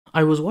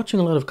I was watching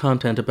a lot of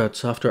content about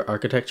software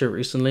architecture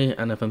recently,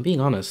 and if I'm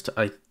being honest,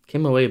 I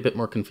came away a bit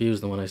more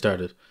confused than when I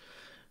started.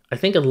 I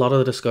think a lot of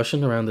the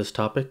discussion around this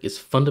topic is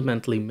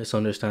fundamentally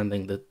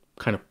misunderstanding the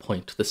kind of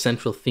point, the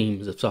central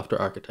themes of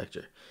software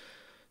architecture.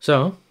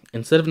 So,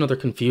 instead of another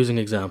confusing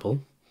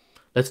example,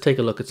 let's take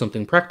a look at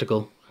something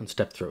practical and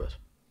step through it.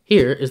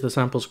 Here is the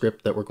sample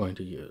script that we're going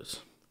to use.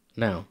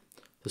 Now,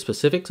 the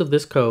specifics of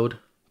this code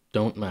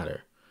don't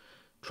matter.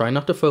 Try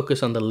not to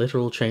focus on the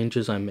literal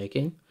changes I'm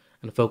making,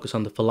 and focus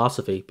on the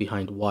philosophy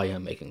behind why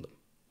I'm making them.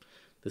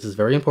 This is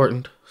very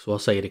important, so I'll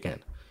say it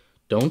again.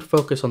 Don't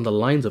focus on the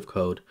lines of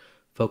code,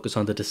 focus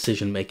on the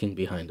decision making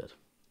behind it.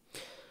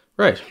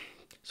 Right,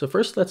 so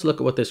first let's look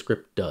at what this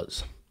script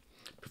does.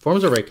 It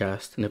performs a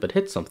raycast, and if it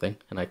hits something,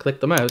 and I click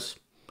the mouse,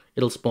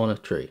 it'll spawn a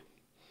tree.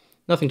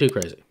 Nothing too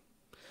crazy.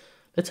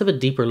 Let's have a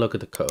deeper look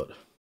at the code.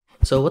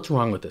 So what's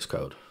wrong with this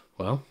code?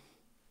 Well,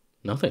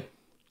 nothing.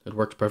 It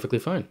works perfectly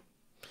fine.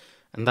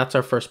 And that's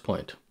our first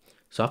point.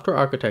 Software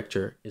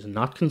architecture is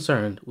not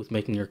concerned with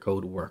making your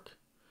code work.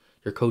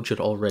 Your code should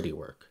already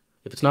work.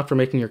 If it's not for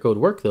making your code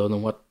work though,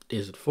 then what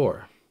is it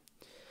for?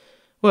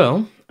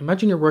 Well,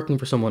 imagine you're working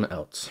for someone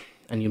else,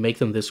 and you make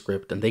them this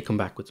script and they come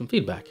back with some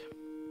feedback.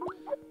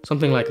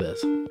 Something like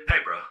this. Hey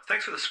bro,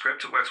 thanks for the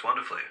script, it works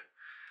wonderfully.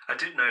 I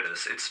did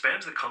notice it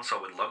spams the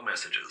console with log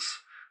messages.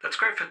 That's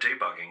great for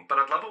debugging, but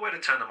I'd love a way to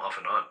turn them off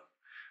and on.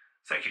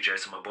 Thank you,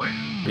 Jason, my boy.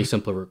 Pretty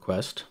simple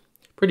request.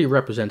 Pretty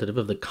representative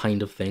of the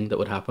kind of thing that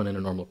would happen in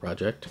a normal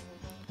project.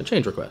 A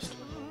change request.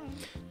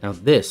 Now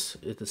this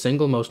is the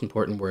single most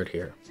important word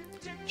here.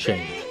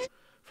 Change.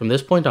 From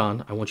this point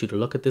on, I want you to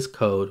look at this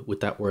code with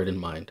that word in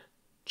mind.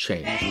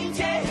 Change.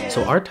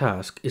 So our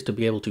task is to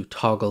be able to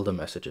toggle the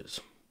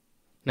messages.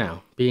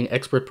 Now, being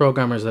expert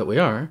programmers that we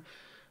are,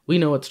 we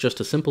know it's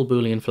just a simple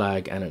Boolean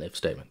flag and an if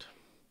statement.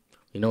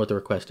 We know what the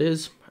request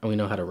is, and we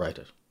know how to write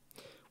it.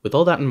 With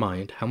all that in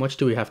mind, how much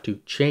do we have to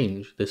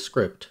change this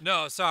script?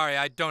 No, sorry,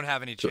 I don't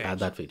have any change. To add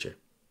that feature?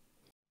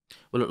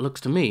 Well, it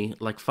looks to me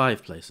like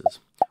 5 places,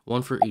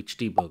 one for each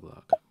debug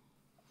log.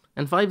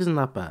 And 5 isn't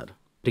that bad.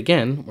 But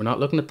again, we're not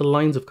looking at the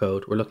lines of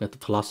code, we're looking at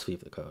the philosophy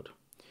of the code.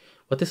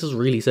 What this is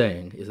really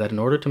saying is that in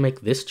order to make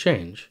this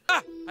change,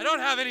 I don't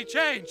have any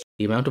change!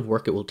 The amount of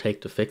work it will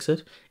take to fix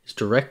it is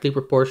directly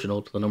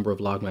proportional to the number of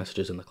log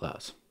messages in the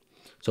class.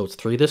 So it's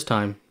 3 this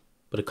time,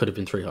 but it could have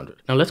been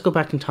 300. Now let's go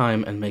back in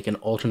time and make an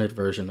alternate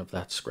version of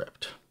that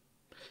script.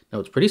 Now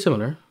it's pretty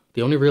similar.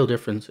 The only real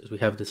difference is we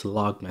have this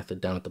log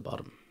method down at the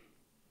bottom.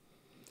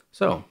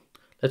 So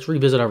let's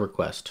revisit our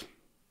request.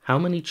 How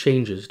many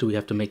changes do we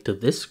have to make to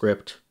this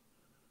script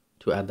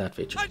to add that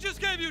feature? I just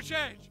gave you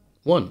change!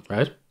 1,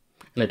 right?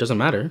 And it doesn't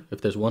matter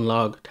if there's 1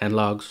 log, 10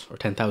 logs, or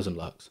 10,000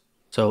 logs.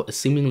 So a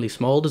seemingly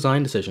small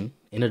design decision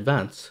in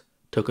advance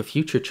took a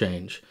future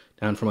change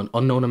down from an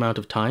unknown amount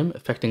of time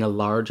affecting a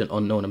large and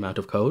unknown amount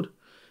of code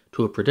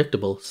to a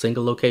predictable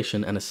single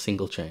location and a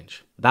single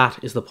change.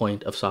 That is the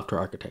point of software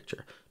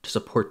architecture, to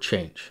support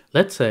change.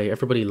 Let's say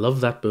everybody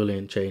loves that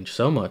Boolean change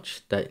so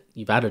much that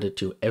you've added it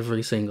to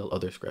every single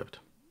other script.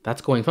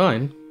 That's going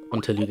fine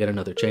until you get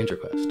another change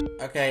request.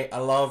 Okay, I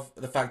love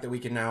the fact that we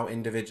can now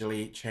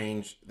individually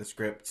change the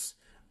scripts.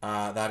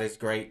 That is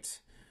great.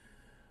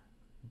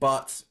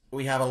 But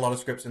we have a lot of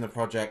scripts in the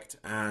project,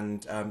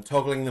 and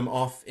toggling them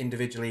off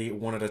individually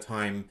one at a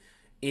time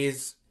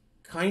is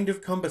kind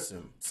of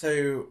cumbersome.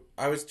 So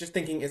I was just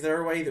thinking, is there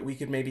a way that we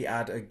could maybe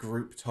add a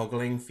group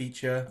toggling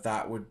feature?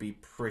 That would be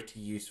pretty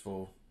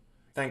useful.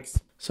 Thanks.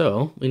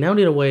 So we now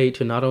need a way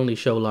to not only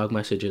show log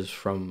messages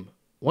from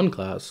one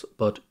class,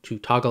 but to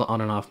toggle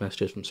on and off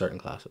messages from certain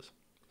classes.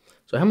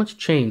 So how much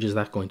change is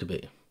that going to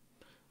be?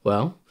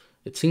 Well,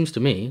 it seems to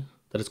me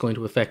that it's going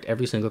to affect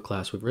every single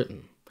class we've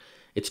written.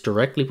 It's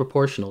directly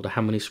proportional to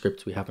how many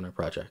scripts we have in our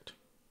project.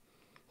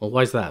 Well,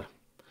 why is that?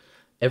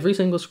 Every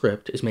single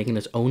script is making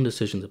its own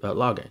decisions about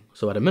logging,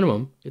 so at a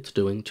minimum, it's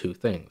doing 2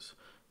 things.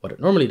 What it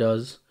normally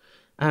does,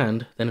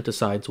 and then it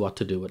decides what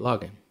to do with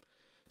logging.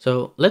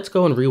 So let's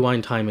go and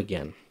rewind time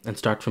again, and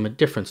start from a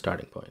different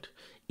starting point,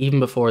 even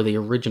before the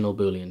original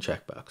Boolean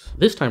checkbox.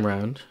 This time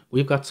round,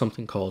 we've got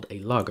something called a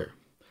logger,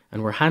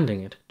 and we're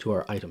handing it to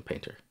our item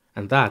painter,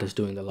 and that is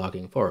doing the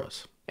logging for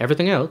us.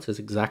 Everything else is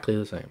exactly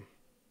the same.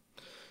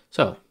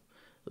 So,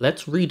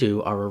 let's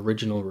redo our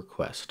original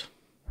request.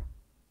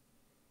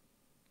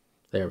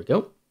 There we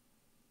go.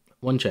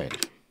 1 change.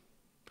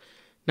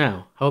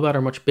 Now, how about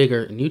our much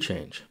bigger new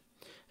change?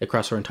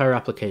 Across our entire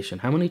application,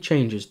 how many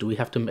changes do we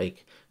have to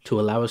make to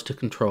allow us to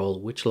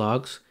control which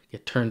logs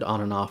get turned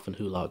on and off and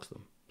who logs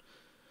them?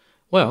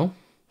 Well,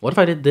 what if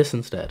I did this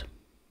instead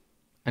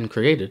and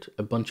created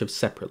a bunch of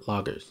separate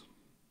loggers?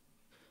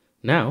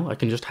 Now I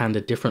can just hand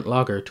a different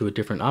logger to a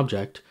different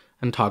object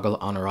and toggle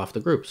on or off the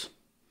groups.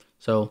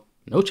 So,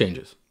 no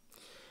changes.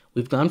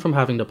 We've gone from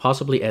having to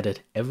possibly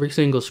edit every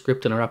single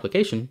script in our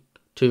application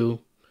to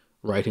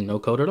writing no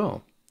code at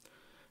all.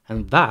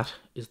 And that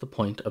is the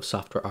point of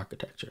software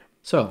architecture.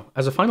 So,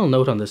 as a final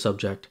note on this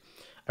subject,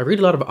 I read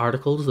a lot of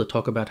articles that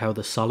talk about how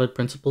the solid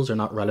principles are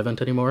not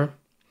relevant anymore.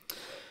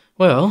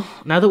 Well,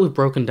 now that we've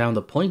broken down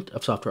the point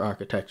of software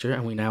architecture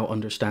and we now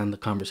understand the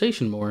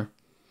conversation more,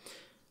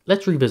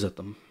 let's revisit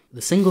them.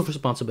 The single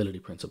responsibility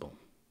principle.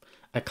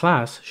 A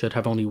class should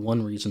have only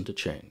one reason to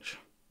change.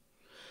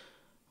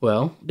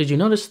 Well, did you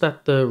notice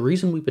that the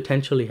reason we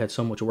potentially had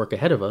so much work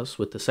ahead of us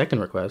with the second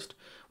request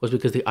was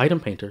because the item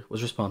painter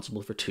was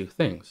responsible for two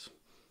things: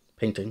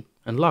 painting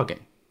and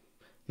logging.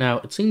 Now,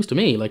 it seems to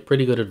me like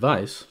pretty good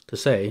advice to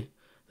say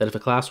that if a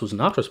class was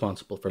not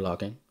responsible for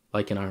logging,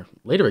 like in our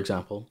later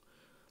example,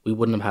 we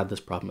wouldn't have had this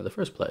problem in the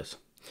first place.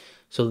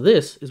 So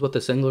this is what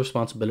the single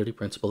responsibility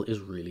principle is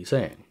really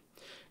saying.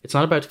 It's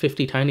not about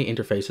 50 tiny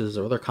interfaces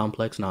or other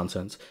complex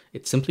nonsense.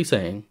 It's simply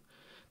saying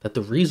that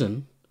the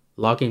reason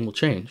logging will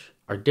change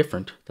are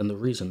different than the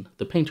reason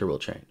the painter will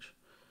change.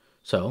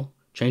 So,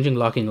 changing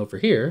logging over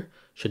here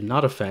should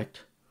not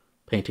affect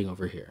painting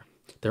over here.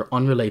 They're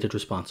unrelated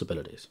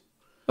responsibilities.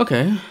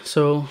 Okay,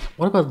 so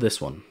what about this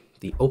one?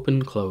 The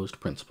open-closed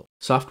principle.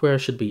 Software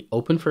should be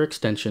open for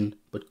extension,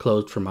 but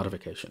closed for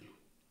modification.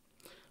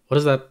 What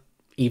does that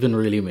even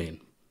really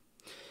mean?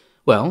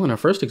 Well, in our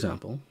first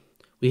example,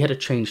 we had a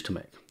change to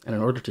make. And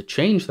in order to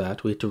change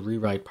that, we had to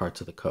rewrite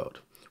parts of the code.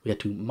 We had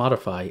to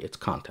modify its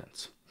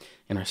contents.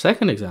 In our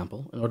second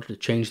example, in order to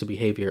change the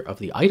behavior of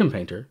the item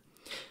painter,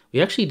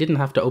 we actually didn't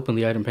have to open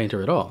the item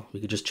painter at all. We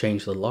could just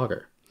change the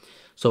logger.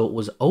 So it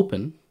was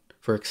open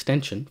for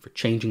extension, for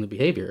changing the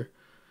behavior,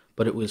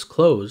 but it was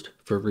closed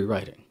for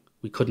rewriting.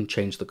 We couldn't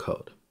change the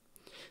code.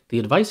 The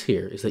advice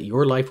here is that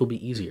your life will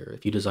be easier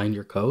if you design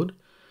your code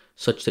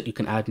such that you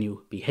can add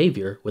new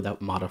behavior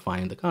without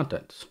modifying the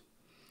contents.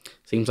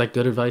 Seems like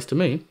good advice to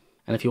me.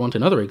 And if you want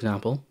another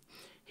example,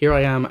 here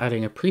I am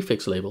adding a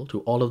prefix label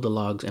to all of the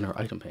logs in our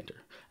item painter,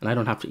 and I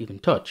don't have to even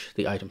touch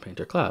the item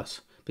painter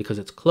class because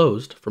it's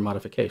closed for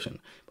modification,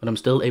 but I'm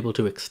still able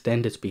to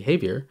extend its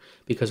behavior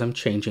because I'm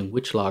changing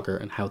which logger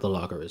and how the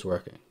logger is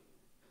working.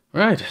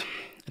 Right,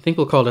 I think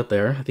we'll call it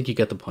there. I think you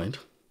get the point.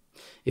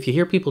 If you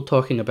hear people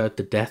talking about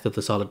the death of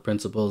the solid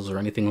principles or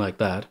anything like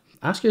that,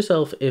 ask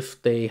yourself if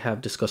they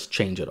have discussed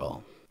change at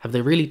all. Have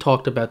they really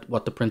talked about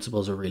what the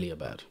principles are really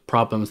about,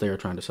 problems they are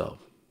trying to solve?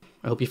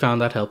 I hope you found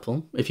that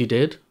helpful. If you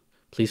did,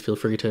 please feel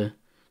free to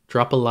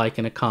drop a like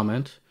and a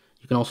comment.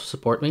 You can also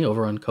support me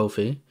over on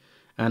Ko-fi.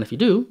 And if you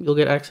do, you'll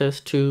get access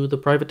to the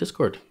private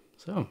Discord.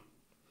 So,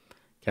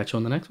 catch you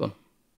on the next one.